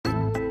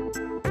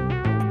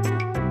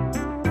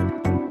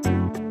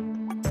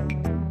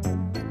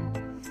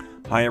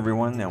Hi,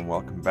 everyone, and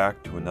welcome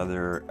back to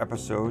another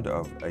episode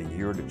of A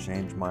Year to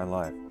Change My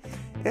Life.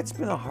 It's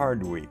been a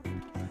hard week.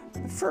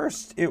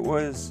 First,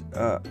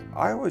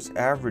 I was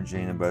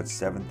averaging about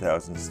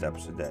 7,000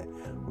 steps a day,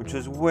 which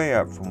is way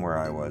up from where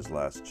I was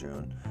last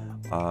June.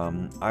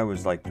 I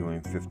was like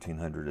doing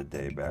 1,500 a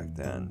day back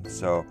then.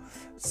 So,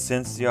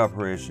 since the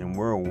operation,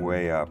 we're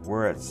way up.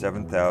 We're at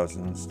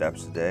 7,000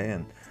 steps a day,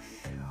 and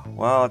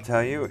well, I'll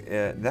tell you,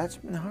 that's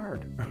been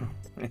hard.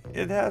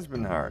 It has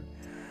been hard.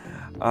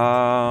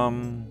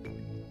 Um,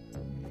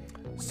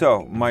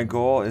 so my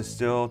goal is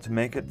still to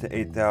make it to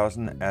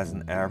 8,000 as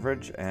an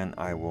average, and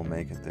I will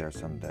make it there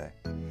someday.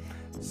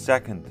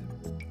 Second,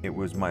 it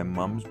was my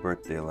mom's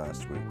birthday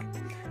last week,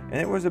 and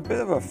it was a bit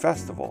of a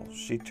festival.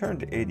 She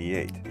turned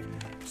 88,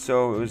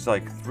 so it was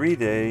like 3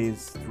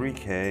 days, 3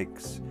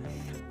 cakes,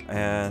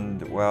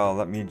 and well,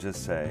 let me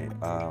just say,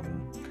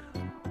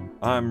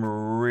 I'm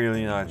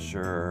really not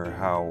sure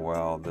how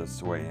well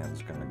this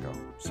weigh-in's gonna go.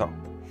 So,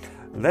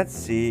 let's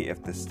see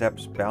if the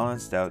steps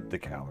balanced out the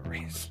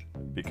calories,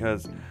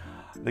 because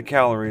the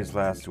calories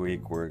last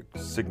week were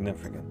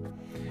significant.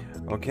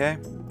 Okay,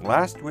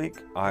 last week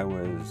I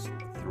was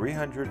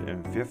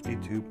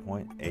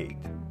 352.8.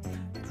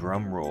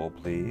 Drum roll,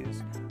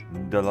 please.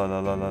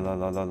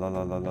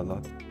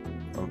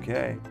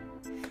 Okay,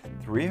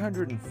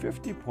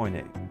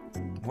 350.8.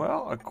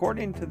 Well,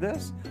 according to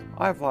this,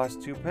 I've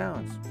lost 2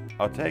 pounds.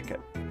 I'll take it.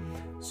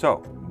 So,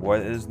 what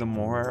is the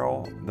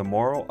moral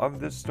of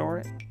this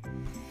story?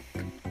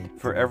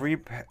 For every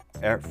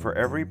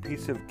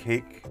piece of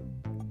cake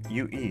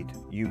you eat,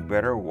 you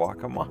better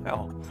walk a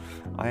mile.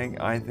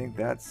 I think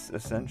that's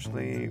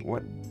essentially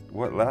what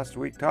last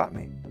week taught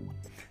me.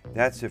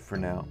 That's it for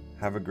now.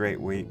 Have a great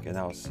week, and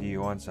I'll see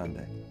you on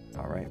Sunday.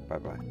 All right,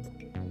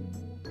 bye-bye.